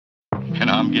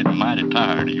reckon I'm getting mighty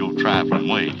tired of your trifling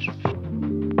ways.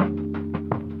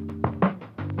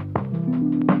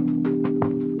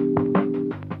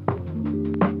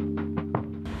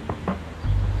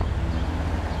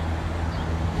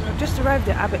 I've just arrived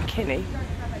at Abbot Kinney,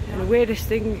 and the weirdest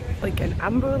thing, like an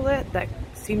amber alert that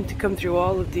seemed to come through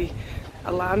all of the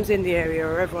alarms in the area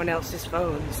or everyone else's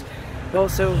phones.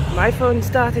 Also, my phone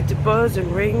started to buzz and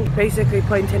ring, basically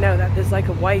pointing out that there's like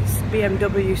a white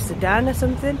BMW sedan or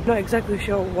something. Not exactly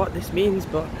sure what this means,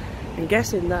 but I'm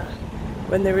guessing that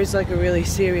when there is like a really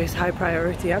serious high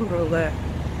priority amber alert,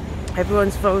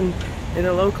 everyone's phone in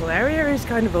the local area is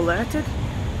kind of alerted.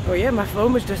 Oh yeah, my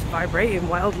phone was just vibrating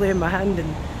wildly in my hand,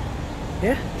 and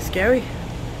yeah, scary.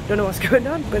 Don't know what's going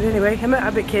on, but anyway, I'm at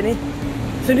Abbot Kinney.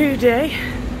 It's a new day.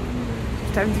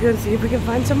 It's time to go and see if we can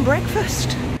find some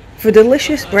breakfast. For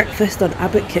delicious breakfast on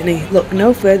Abbot Kinney, look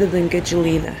no further than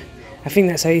Gjelina. I think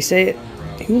that's how you say it.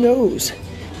 Who knows?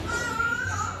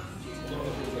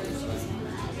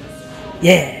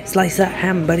 Yeah, slice that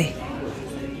ham, buddy.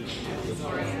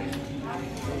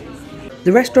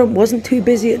 The restaurant wasn't too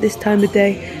busy at this time of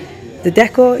day. The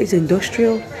decor is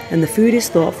industrial and the food is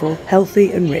thoughtful,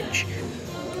 healthy and rich.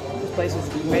 This place is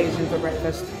amazing for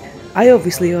breakfast. I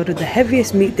obviously ordered the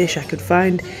heaviest meat dish I could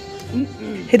find,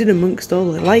 hidden amongst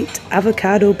all the light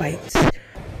avocado bites.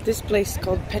 This place is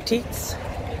called Petites.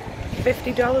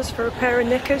 $50 for a pair of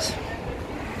knickers.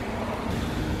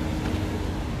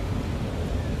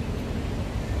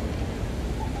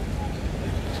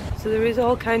 So there is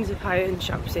all kinds of high-end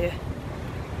shops here.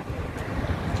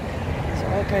 There's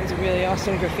all kinds of really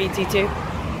awesome graffiti too.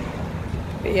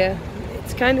 But yeah,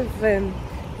 it's kind of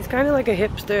like a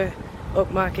hipster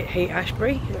upmarket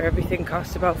Haight-Ashbury, where everything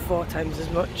costs about 4 times as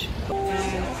much.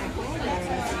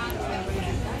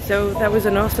 So that was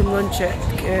an awesome lunch at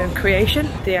Kreation.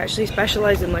 They actually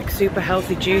specialise in like super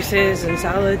healthy juices and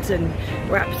salads and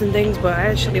wraps and things, but I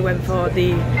actually went for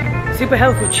the super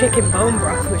healthy chicken bone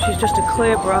broth, which is just a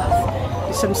clear broth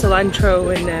with some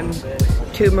cilantro and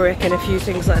turmeric and a few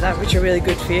things like that, which are really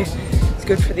good for you. It's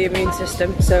good for the immune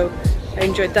system, so I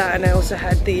enjoyed that. And I also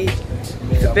had the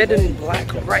forbidden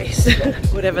black rice,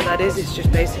 whatever that is. It's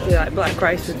just basically like black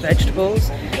rice with vegetables.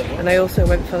 And I also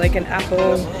went for like an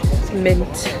apple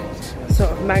mint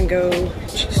sort of mango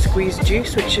squeezed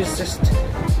juice, which is just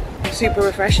super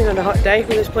refreshing on a hot day.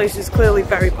 This place is clearly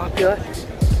very popular.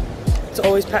 It's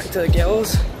always packed to the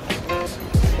gills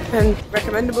and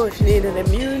recommendable if you need an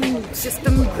immune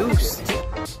system boost.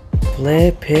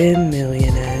 Flippin'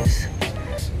 millionaires.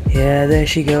 Yeah, there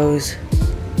she goes.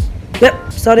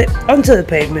 Yep, sod it, onto the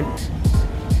pavement.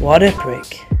 What a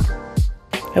prick.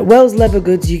 At Wells Leather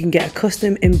Goods you can get a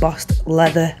custom embossed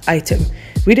leather item.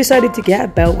 We decided to get a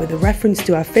belt with a reference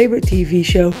to our favourite TV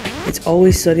show, It's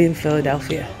Always Sunny in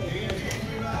Philadelphia.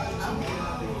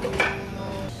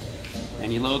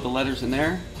 And you load the letters in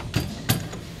there.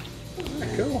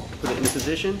 Cool. Put it in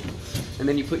position, and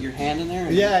then you put your hand in there.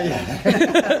 And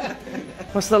yeah.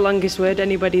 What's the longest word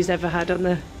anybody's ever had on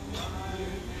there?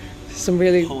 Some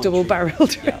really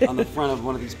double-barreled. Yeah, on the front of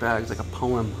one of these bags, like a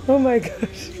poem. Oh my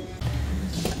gosh.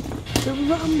 The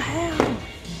rum ham.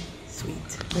 Sweet.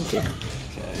 Thank you. Okay.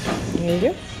 There you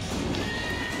go.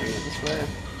 Bring it this way.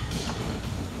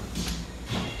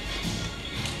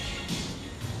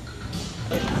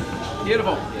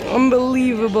 Beautiful.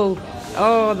 Unbelievable.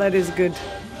 Oh, that is good.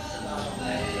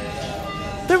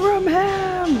 The rum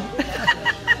ham.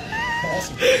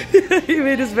 Awesome. You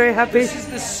made us very happy. This is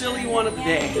the silly one of the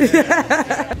day.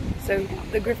 So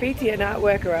the graffiti and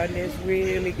artwork around here is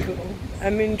really cool.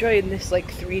 I'm enjoying this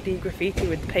like 3D graffiti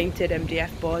with painted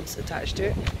MDF boards attached to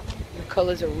it. The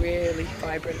colours are really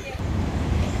vibrant.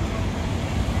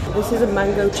 This is a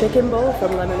mango chicken bowl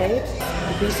from Lemonade.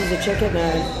 The pieces of chicken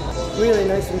are really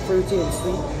nice and fruity and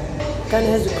sweet. Kind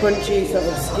of has a crunchy sort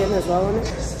of skin as well on it.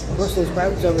 Brussels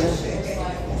sprouts over there.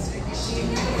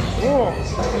 Oh,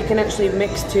 you can actually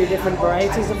mix 2 different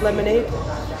varieties of lemonade,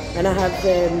 and I have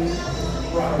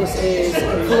this is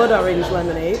a blood orange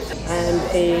lemonade and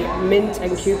a mint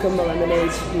and cucumber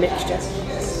lemonade mixture.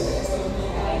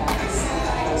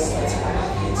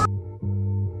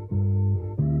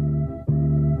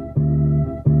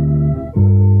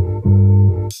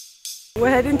 We're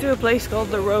heading to a place called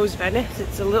the Rose Venice.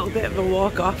 It's a little bit of a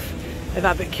walk off of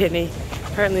Abbot Kinney.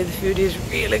 Apparently the food is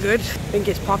really good. I think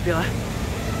it's popular.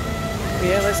 But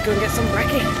yeah, let's go and get some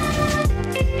brekkie.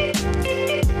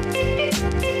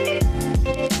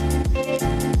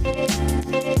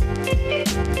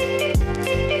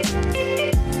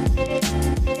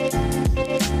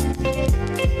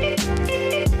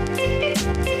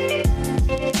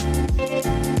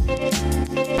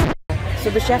 So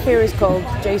the chef chef here is called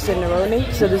Jason Neroni,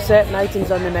 so there's certain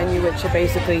items on the menu which are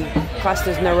basically classed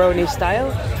as Neroni style.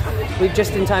 We're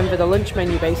just in time for the lunch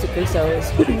menu basically, so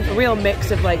it's a real mix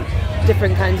of like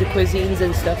different kinds of cuisines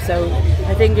and stuff. So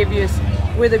I think if you're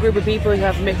with a group of people who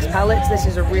have mixed palates, this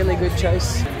is a really good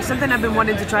choice. Something I've been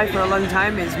wanting to try for a long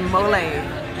time is mole.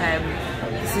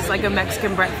 This is like a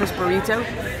Mexican breakfast burrito.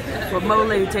 But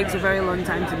mole takes a very long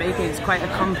time to make it. It's quite a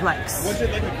complex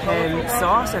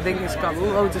sauce. I think it's got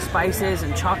loads of spices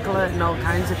and chocolate and all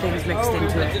kinds of things mixed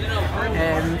into it.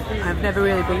 I've never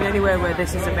really been anywhere where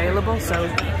this is available, so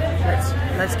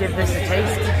let's give this a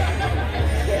taste.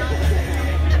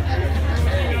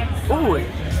 Ooh,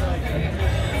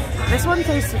 this one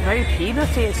tastes very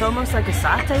peanutty. It's almost like a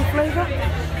satay flavour.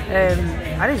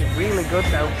 That is really good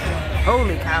though.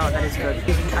 Holy cow, that is good.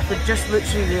 I could just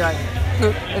literally be like,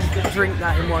 and drink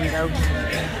that in one go.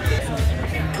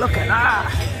 Look at that!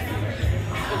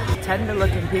 Tender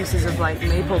looking pieces of like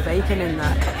maple bacon in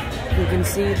that. You can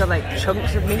see the like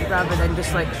chunks of meat rather than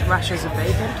just like rashers of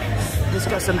bacon. It's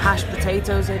got some hashed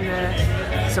potatoes in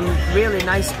there, some really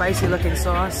nice spicy looking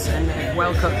sauce and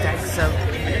well cooked eggs, so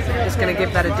just gonna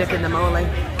give that a dip in the mole.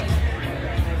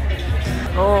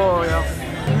 Oh yeah,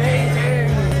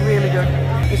 amazing, really good.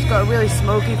 It's got a really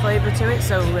smoky flavour to it,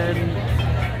 so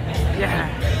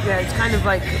yeah, it's kind of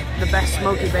like the best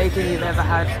smoky bacon you've ever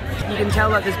had. You can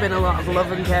tell that there's been a lot of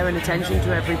love and care and attention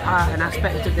to every part and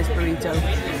aspect of this burrito.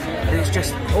 And it's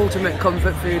just ultimate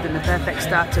comfort food and the perfect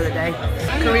start to the day.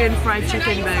 Korean fried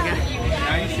chicken burger.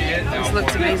 This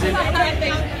looks amazing.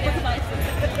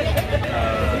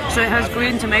 So it has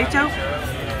green tomato,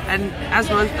 and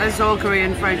as all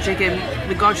Korean fried chicken,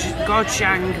 the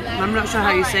gochujang, I'm not sure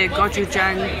how you say it,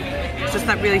 gochujang. It's just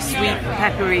that really sweet,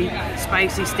 peppery,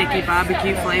 spicy, sticky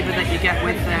barbecue flavour that you get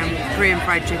with Korean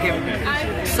fried chicken.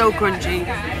 So crunchy,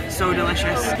 so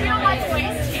delicious.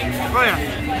 Oh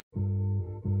yeah.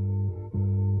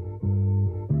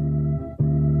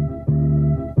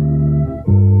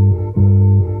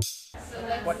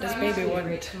 What does baby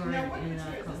want?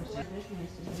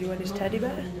 Does he want his teddy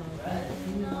bear?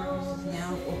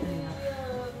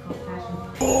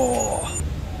 Oh!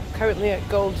 Currently at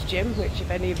Gold's Gym, which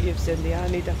if any of you have seen the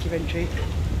Arnie documentary,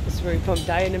 this is where he pumped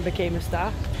iron and became a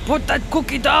star. Put that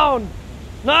cookie down!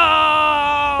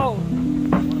 No!